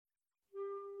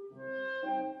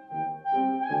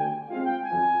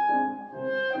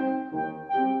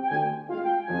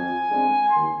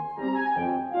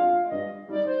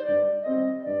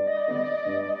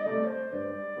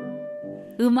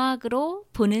음악으로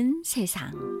보는 세상.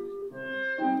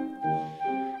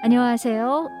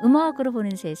 안녕하세요. 음악으로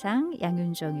보는 세상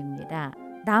양윤정입니다.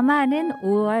 남한은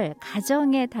 5월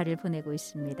가정의 달을 보내고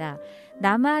있습니다.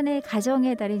 남한의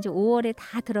가정의 달이 이제 5월에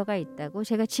다 들어가 있다고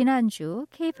제가 지난주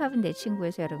K-팝은 내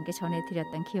친구에서 여러분께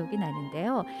전해드렸던 기억이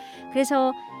나는데요.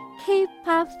 그래서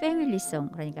K-팝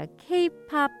패밀리송, 그러니까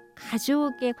K-팝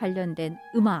가족에 관련된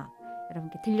음악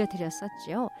여러분께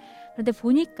들려드렸었죠. 그런데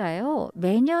보니까요,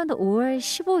 매년 5월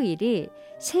 15일이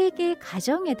세계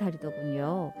가정의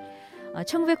달이더군요.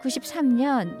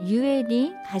 1993년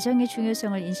유엔이 가정의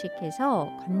중요성을 인식해서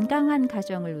건강한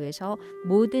가정을 위해서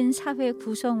모든 사회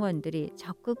구성원들이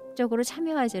적극적으로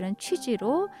참여하자는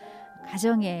취지로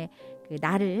가정의 그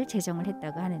날을 제정을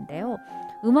했다고 하는데요.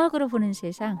 음악으로 보는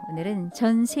세상, 오늘은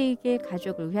전 세계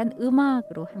가족을 위한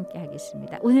음악으로 함께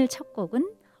하겠습니다. 오늘 첫 곡은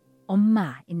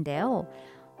엄마인데요.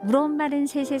 우리 엄마는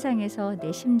새 세상에서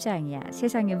내 심장이야.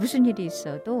 세상에 무슨 일이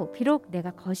있어도 비록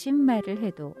내가 거짓말을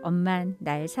해도 엄만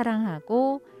날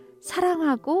사랑하고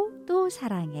또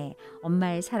사랑해.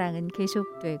 엄마의 사랑은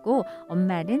계속되고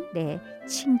엄마는 내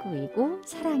친구이고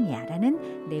사랑이야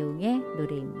라는 내용의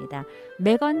노래입니다.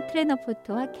 메건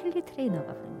트레너포트와 켈리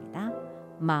트레이너가 부릅니다.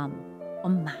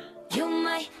 엄마. You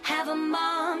might have a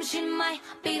mom, she might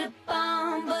be the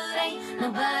bomb, but ain't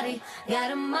nobody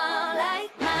got a mom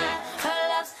like mine. Her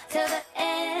love's till the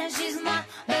end, she's my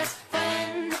best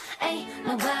friend. Ain't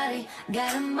nobody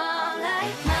got a mom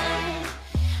like mine.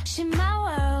 She's my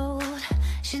world,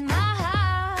 she's my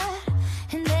heart,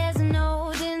 and there's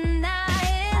no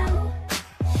denying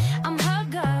I'm her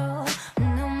girl,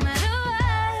 no matter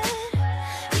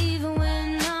what. Even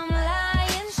when I'm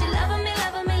lying, she loving me,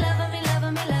 loving me, loving me,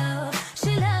 loving me, love.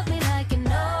 She loved me like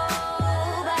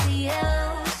nobody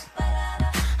else.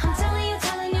 I'm telling you,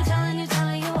 telling you, telling you,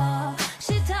 telling you all.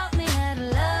 She taught me how to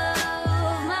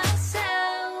love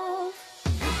myself.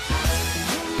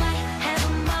 You might have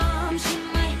a mom, she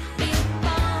might be a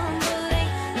bomb, but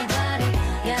ain't nobody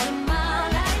got a mom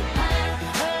like mine.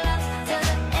 Her love's till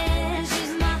the end,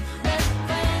 she's my best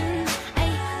friend.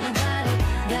 Ain't nobody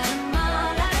got a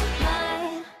mom like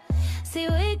mine. See,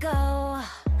 we go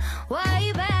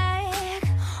way back.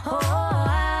 Oh,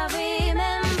 I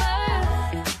remember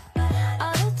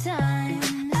all the times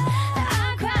that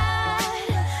I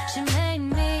cried. She made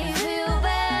me feel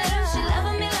better. She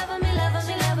loving me, loving me, loving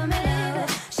me, loving me.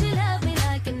 She loved me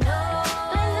like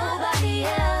nobody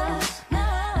else.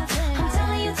 I'm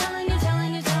telling you, telling you,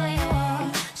 telling you, telling you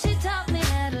all. She taught me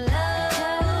how to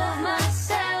love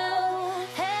myself.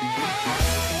 Hey,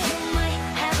 you might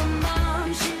have a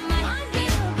mom, she might be a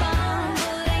bomb,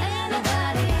 but ain't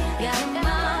nobody got a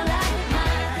mom like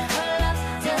mine. Her love's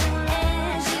till the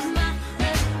end, she's my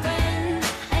best friend.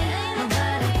 Ain't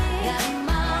nobody got a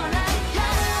mom like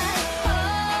mine. Oh,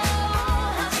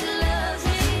 how she loves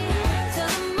me till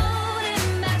the moon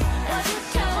and back. What you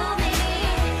told me,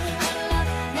 her love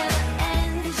never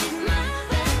ends. She's my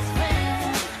best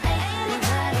friend. Ain't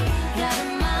nobody got a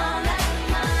mom like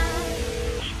mine.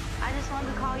 I just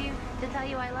wanted to call you to tell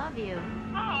you I love you.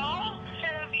 Oh, I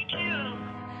love you too.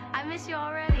 I miss you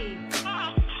already.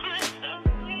 Oh, that's so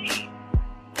sweet.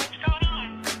 What's going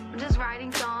on? I'm just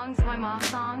writing songs, my mom's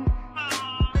song. Oh,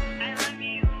 I love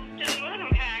you. Just want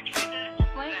to pack for this.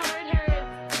 My heart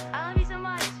hurts. I love you so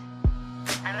much.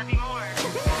 I love you more.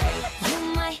 You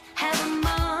might have a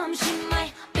mom, she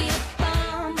might be a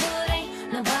bomb, but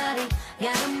ain't nobody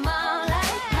got a mom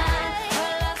like mine.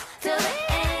 Her love till the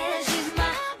end, she's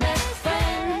my best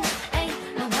friend. Ain't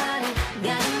nobody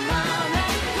got a mom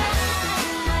like mine.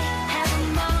 You might have a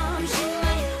mom, she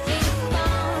might be a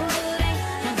bomb, but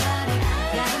ain't nobody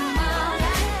got a mom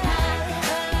like mine.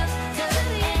 Her love till the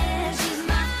end, she's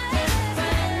my best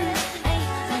friend. Ain't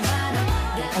nobody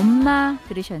got 엄마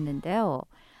들으셨는데요.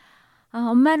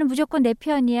 엄마는 무조건 내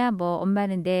편이야.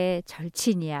 엄마는 내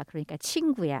절친이야. 그러니까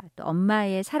친구야. 또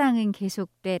엄마의 사랑은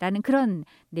계속돼. 라는 그런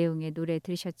내용의 노래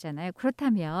들으셨잖아요.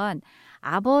 그렇다면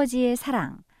아버지의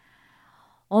사랑,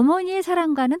 어머니의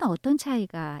사랑과는 어떤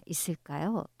차이가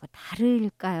있을까요?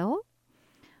 다를까요?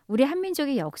 우리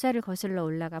한민족의 역사를 거슬러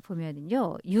올라가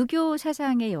보면은요, 유교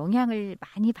사상의 영향을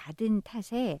많이 받은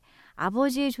탓에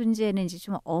아버지의 존재는 이제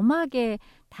좀 엄하게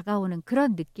다가오는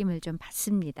그런 느낌을 좀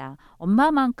받습니다.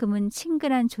 엄마만큼은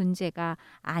친근한 존재가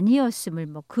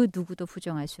아니었음을 그 누구도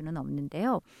부정할 수는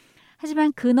없는데요.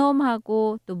 하지만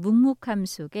근엄하고 또 묵묵함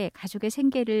속에 가족의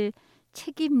생계를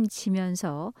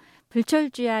책임지면서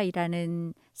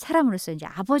불철주야이라는 사람으로서 이제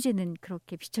아버지는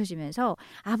그렇게 비춰지면서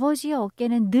아버지의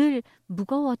어깨는 늘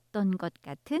무거웠던 것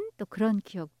같은 또 그런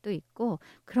기억도 있고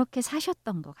그렇게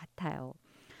사셨던 것 같아요.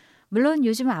 물론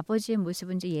요즘 아버지의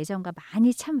모습은 이제 예전과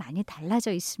많이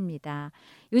달라져 있습니다.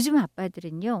 요즘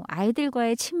아빠들은요,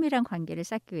 아이들과의 친밀한 관계를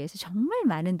쌓기 위해서 정말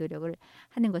많은 노력을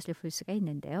하는 것을 볼 수가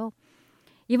있는데요.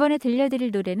 이번에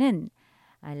들려드릴 노래는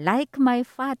Like My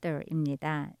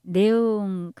Father입니다.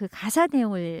 그 가사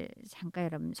내용을 잠깐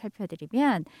여러분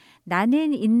살펴드리면,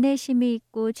 나는 인내심이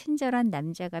있고 친절한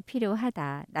남자가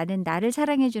필요하다. 나는 나를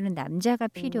사랑해주는 남자가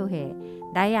필요해.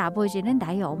 나의 아버지는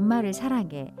나의 엄마를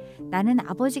사랑해. 나는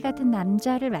아버지 같은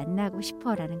남자를 만나고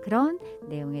싶어. 라는 그런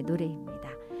내용의 노래입니다.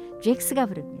 GX가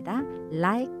부릅니다.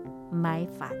 Like My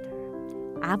Father.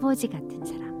 아버지 같은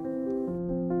사람.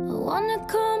 I wanna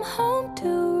come home to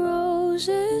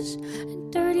roses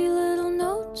and dirty little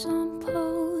notes on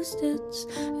post-its.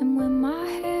 And when my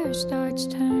hair starts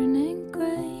turning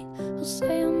gray, I'll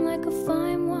say I'm like a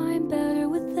fine wine, better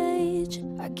with age.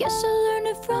 I guess I learned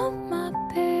it from my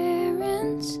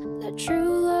parents, that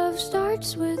true love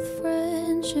starts with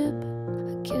friendship.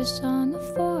 A kiss on the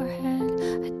forehead,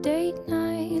 a date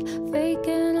night, fake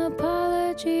an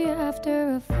apology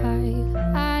after a fight.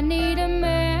 I need a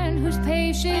man who's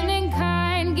patient and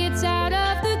kind, gets out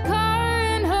of the car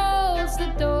and holds the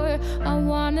door. I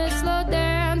wanna slow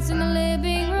dance in the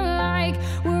living room like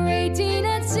we're 18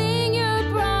 and senior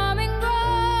prom and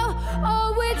grow.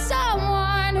 Oh, with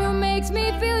someone who makes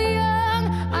me feel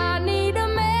young. I need a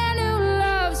man who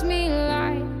loves me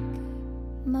like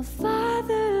my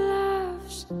father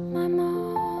loves my mom.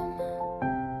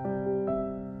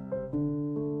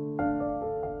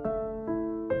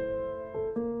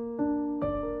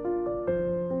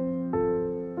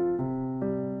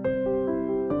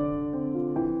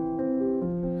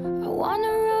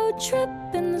 Trip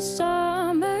in the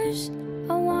summers.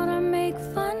 I wanna make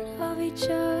fun of each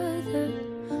other.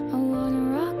 I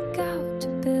wanna rock out to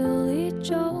Billy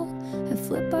Joel and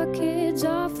flip our kids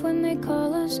off when they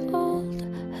call us old.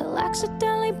 He'll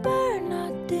accidentally burn our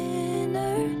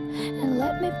dinner and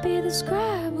let me be the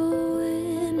Scrabble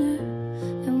winner.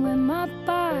 And when my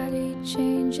body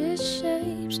changes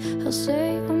shapes, he'll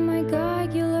say, oh my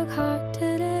God, you look hot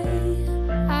today.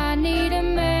 I need a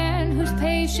man who's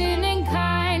patient and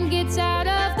kind, gets out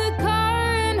of the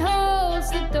car and holds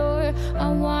the door.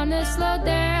 I wanna slow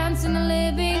dance in the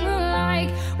living room like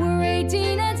we're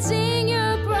 18 and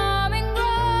senior prom and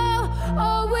grow.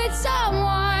 Oh, with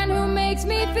someone who makes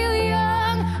me feel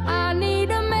young. I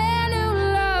need a man who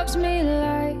loves me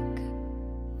like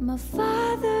my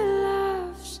father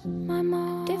loves my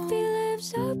mom. If he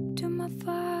lives up to my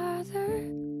father,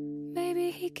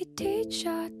 maybe he could teach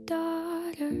our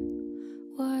daughter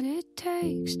what it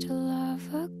takes to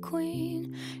love a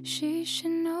queen. She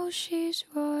should know she's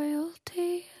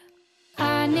royalty.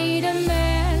 I need a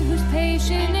man who's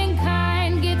patient and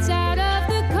kind, gets out of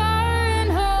the car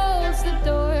and holds the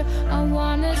door. I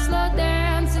wanna slow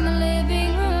dance in the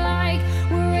living room like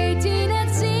we're 18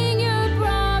 and senior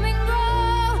prom and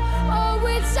grow. Oh,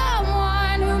 with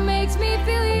someone who makes me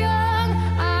feel young.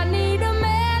 I need a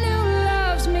man who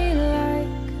loves me like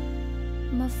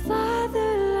my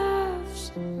father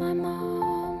loves my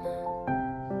mom.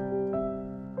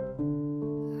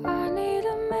 I need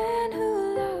a man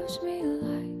who loves me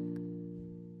like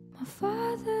my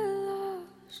father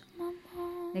loves my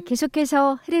mom. 네,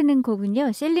 계속해서 흐르는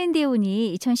곡은요, 셀린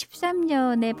디온이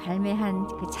 2013년에 발매한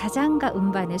그 자장가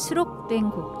음반에 수록된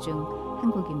곡 중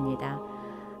한 곡입니다.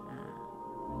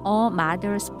 A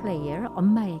Mother's Prayer,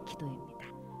 엄마의 기도입니다.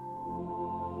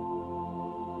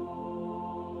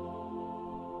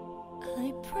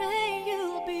 I pray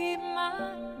you'll be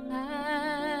mine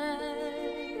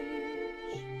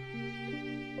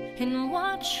and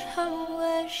watch her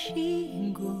where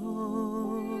she goes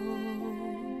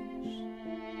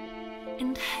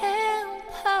and help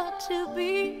her to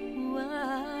be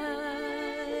wise.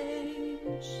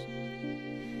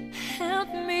 Help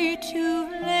me to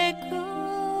let go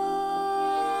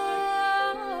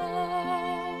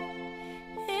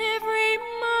every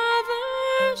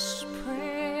mother's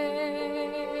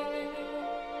prayer,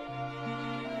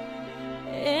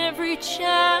 every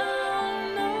child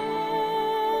knows.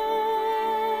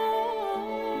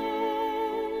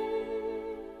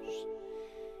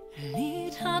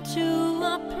 Lead her to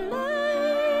a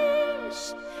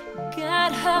place,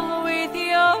 guide her with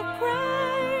your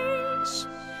grace,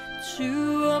 to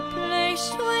a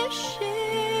place where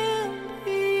she'll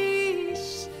be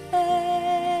safe.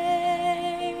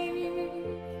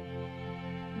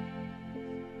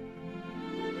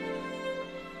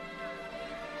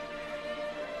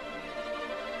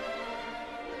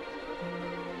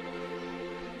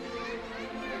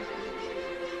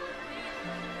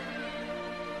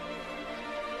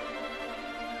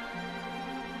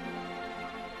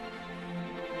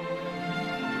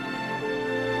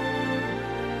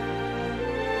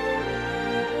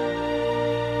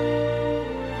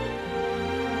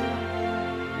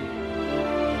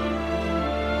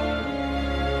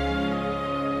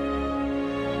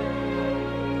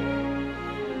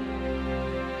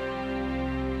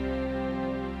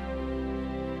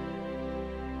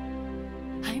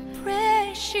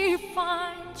 she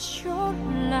finds your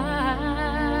light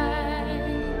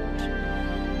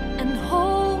and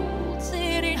holds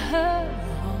it in her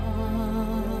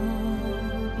heart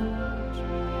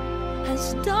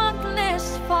as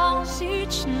darkness falls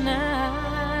each night.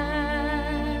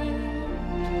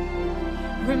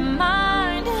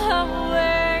 Remind her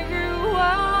where you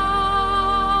are.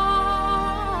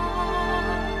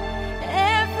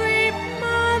 Every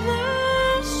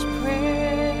mother's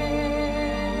prayer,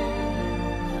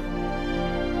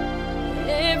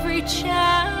 every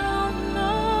child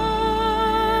knows.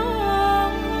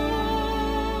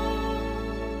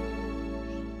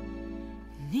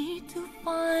 Need to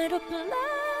find a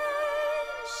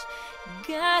place,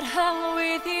 guide her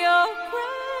with your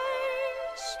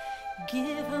grace.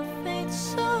 Give her faith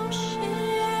so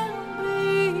she'll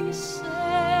be safe.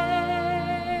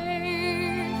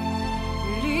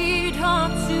 Lead her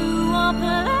to a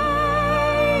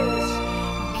place,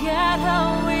 guide her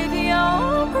with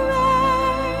your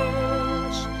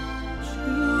grace,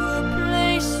 to a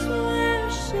place where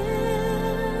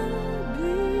she'll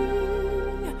be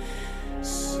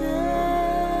safe.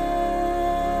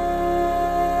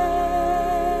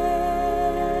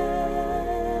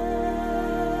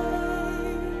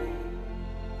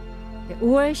 네,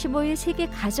 5월 15일 세계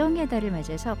가정의 달을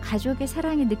맞아서 가족의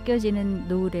사랑이 느껴지는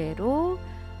노래로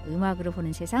음악으로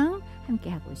보는 세상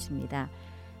함께하고 있습니다.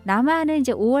 남한은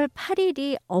이제 5월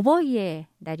 8일이 어버이의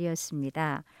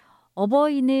날이었습니다.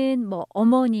 어버이는 뭐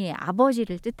어머니,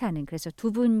 아버지를 뜻하는, 그래서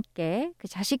두 분께 그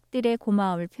자식들의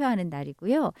고마움을 표하는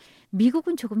날이고요.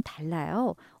 미국은 조금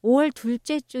달라요. 5월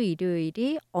둘째 주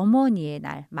일요일이 어머니의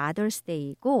날, Mother's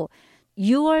Day이고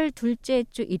 6월 둘째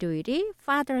주 일요일이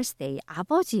Father's Day,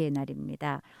 아버지의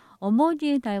날입니다.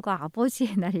 어머니의 날과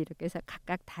아버지의 날이 이렇게 해서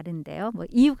각각 다른데요. 뭐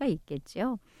이유가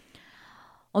있겠죠.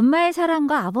 엄마의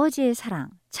사랑과 아버지의 사랑,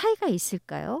 차이가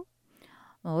있을까요?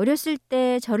 어렸을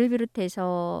때 저를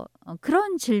비롯해서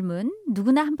그런 질문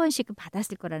누구나 한 번씩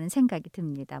받았을 거라는 생각이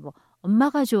듭니다. 뭐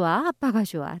엄마가 좋아, 아빠가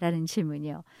좋아? 라는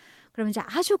질문이요. 그럼 이제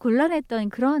아주 곤란했던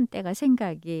그런 때가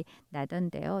생각이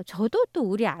나던데요. 저도 또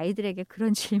우리 아이들에게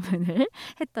그런 질문을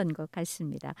했던 것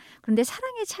같습니다. 그런데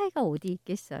사랑의 차이가 어디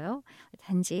있겠어요?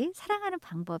 단지 사랑하는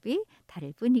방법이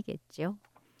다를 뿐이겠죠.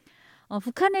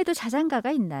 북한에도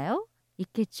자장가가 있나요?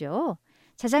 있겠죠.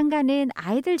 자장가는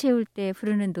아이들 재울 때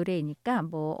부르는 노래이니까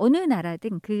뭐 어느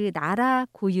나라든 그 나라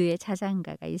고유의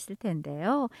자장가가 있을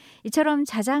텐데요. 이처럼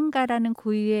자장가라는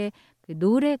고유의 그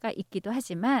노래가 있기도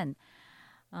하지만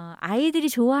아이들이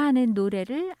좋아하는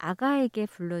노래를 아가에게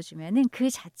불러주면은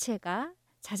그 자체가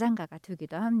자장가가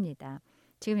되기도 합니다.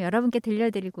 지금 여러분께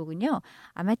들려드릴 곡은요.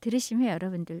 아마 들으시면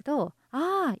여러분들도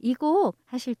이 곡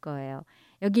하실 거예요.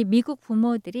 여기 미국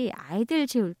부모들이 아이들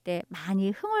재울 때 많이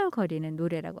흥얼거리는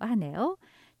노래라고 하네요.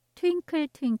 Twinkle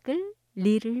Twinkle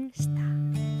Little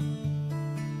Star.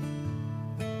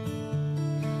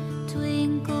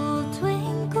 Twinkle,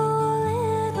 twinkle,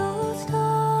 little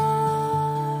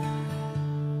star,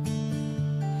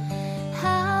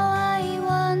 how I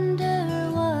wonder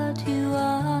what you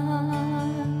are,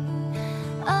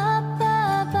 up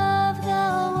above the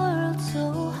world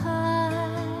so high,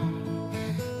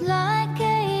 like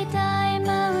a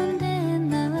diamond in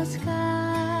the sky.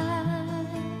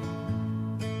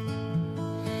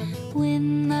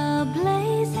 When the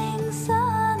blazing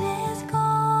sun is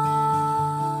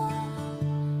gone,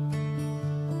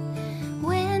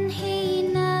 when he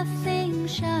nothing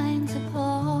shines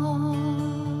upon,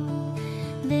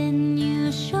 then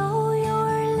you show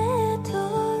your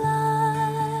little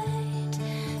light,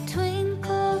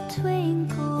 twinkle,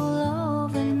 twinkle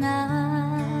over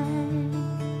night.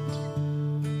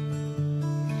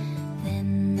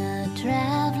 Then the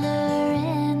traveler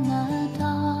in the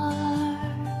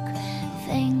dark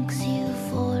thanks you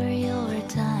for your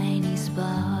tiny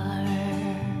spark.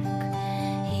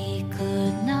 He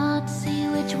could not see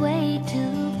which way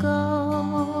to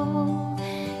go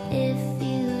if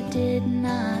you did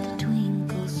not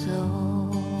twinkle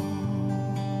so.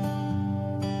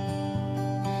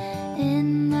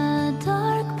 In the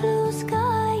dark blue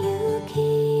sky you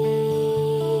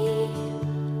keep,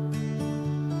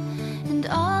 and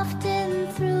often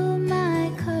through my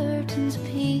curtains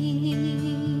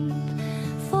peep,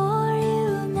 for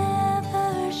you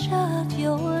never shut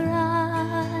your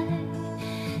eye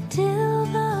till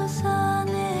the sun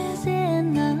is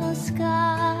in the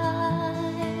sky.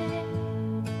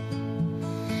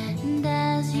 And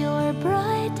as your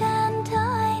bright and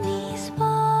tiny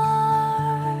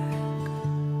spark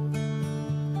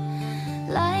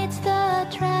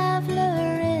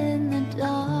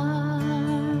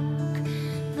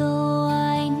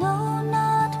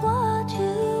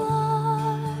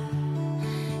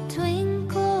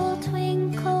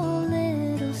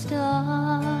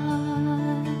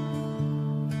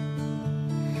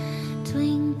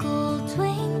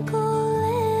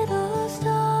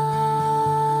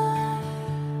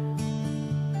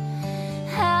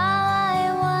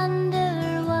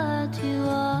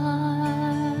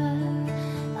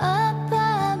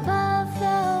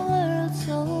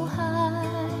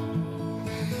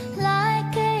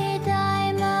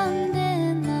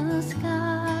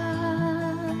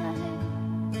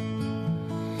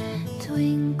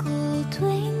Twinkle,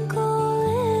 twinkle,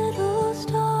 little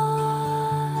star,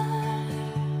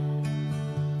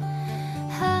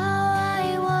 how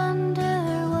I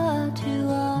wonder what you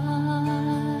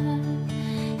are,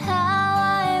 how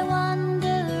I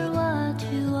wonder what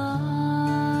you are.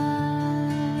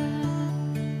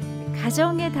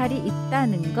 가정의 달이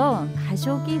있다는 건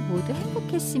가족이 모두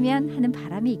행복했으면 하는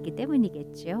바람이 있기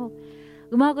때문이겠죠.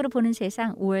 음악으로 보는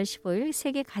세상 5월 15일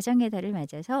세계 가정의 달을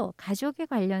맞아서 가족에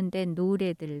관련된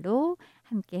노래들로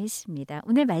함께 했습니다.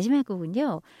 오늘 마지막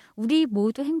곡은요. 우리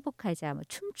모두 행복하자,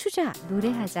 춤추자,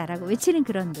 노래하자라고 외치는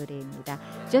그런 노래입니다.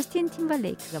 저스틴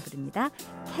팀벌레이크가 부릅니다.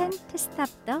 Can't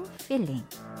Stop the Feeling.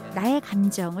 나의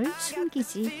감정을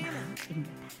숨기지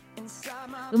마입니다.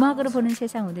 음악으로 보는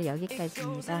세상 오늘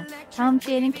여기까지입니다. 다음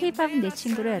주에는 K-팝은 내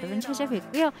친구로 여러분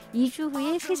찾아뵙고요. 2주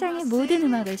후에 세상의 모든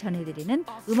음악을 전해드리는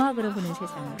음악으로 보는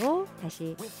세상으로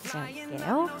다시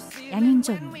찾아올게요.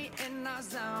 양윤정입니다.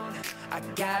 I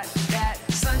got that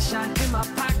sunshine in my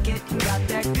pocket, got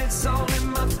that good soul in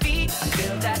my feet. I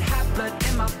feel that hot blood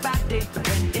in my body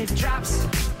when it drops.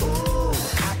 Ooh,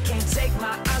 I can't take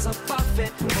my eyes off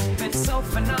it, moving so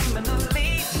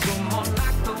phenomenally. You're more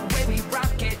like the way we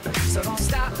rock it, so don't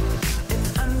stop.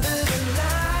 And under the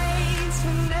lights,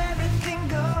 when everything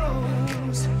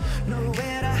goes,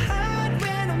 nowhere to hide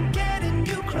when I'm getting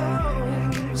you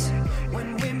close.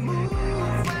 When we move,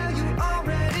 well, you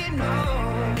already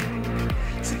know.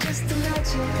 So just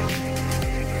imagine,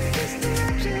 just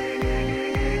imagine.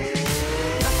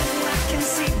 Nothing I can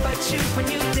see but you when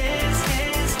you dance,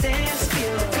 dance, dance.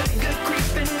 Feel good, good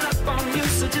creeping up on you.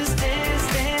 So just dance,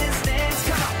 dance, dance.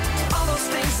 Come on, all those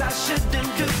things I shouldn't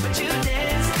do, but you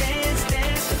dance, dance,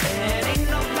 dance. And ain't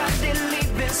nobody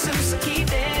leaving soon, so keep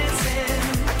dancing.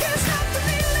 I can't stop the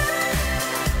feeling.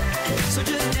 So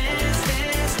just dance,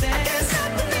 dance, dance. I can't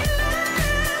stop the feeling.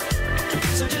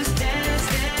 So just dance,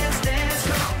 dance, dance.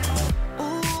 Come on.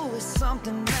 Ooh, it's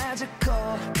something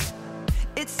magical.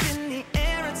 It's in the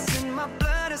air, it's in my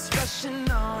blood, it's rushing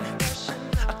on.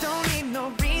 I don't need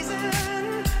no reason,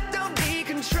 don't need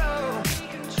control.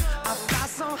 I fly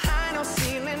so high, no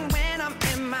ceiling when I'm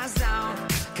in my zone.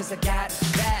 Cause I got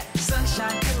that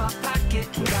sunshine in my pocket,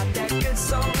 got that good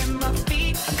soul in my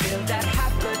feet. I feel that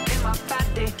hot blood in my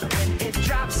body when it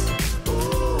drops.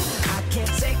 Ooh, I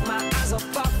can't take my eyes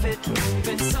off it,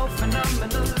 moving so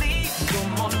phenomenally. You're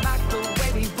more like the way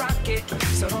we rock it,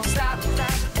 so don't stop.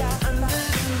 Under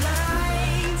the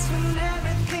lights, when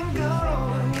everything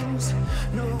goes,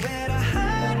 nowhere to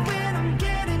hide when I'm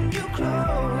getting you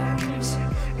close.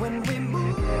 When we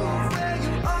move, well,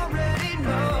 you already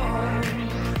know.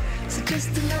 So just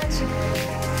imagine,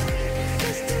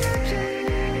 just imagine.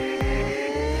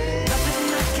 Nothing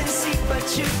I can see but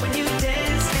you when you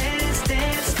dance, dance,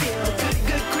 dance. Feel good,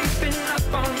 good creeping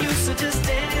up on you. So just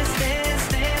dance, dance,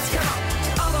 dance. Come on,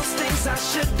 all those things I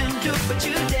shouldn't do, but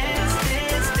you dance,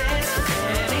 dance, dance.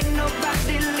 And ain't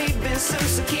nobody leaving soon,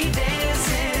 so keep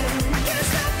dancing. I can't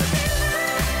stop the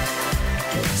feeling.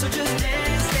 So just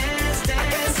dance, dance, dance. I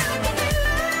can't stop the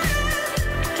feeling.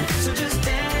 So just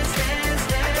dance, dance,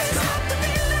 dance. I can't stop the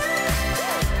feeling.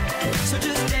 So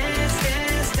just dance,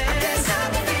 dance, dance. I can't stop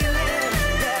the feeling.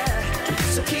 Yeah.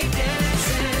 So keep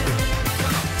dancing.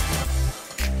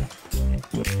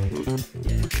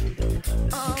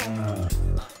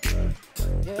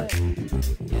 Yeah,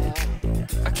 yeah.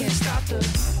 I can't stop the.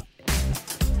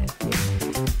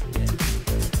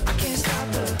 I can't stop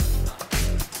the.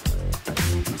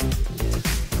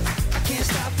 I can't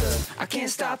stop the. I can't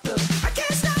stop the. I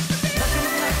can't stop the. Nothing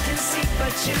I can see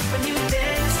but you when you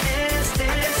dance, dance,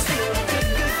 dance. Feel good,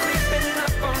 good creeping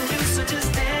up on you.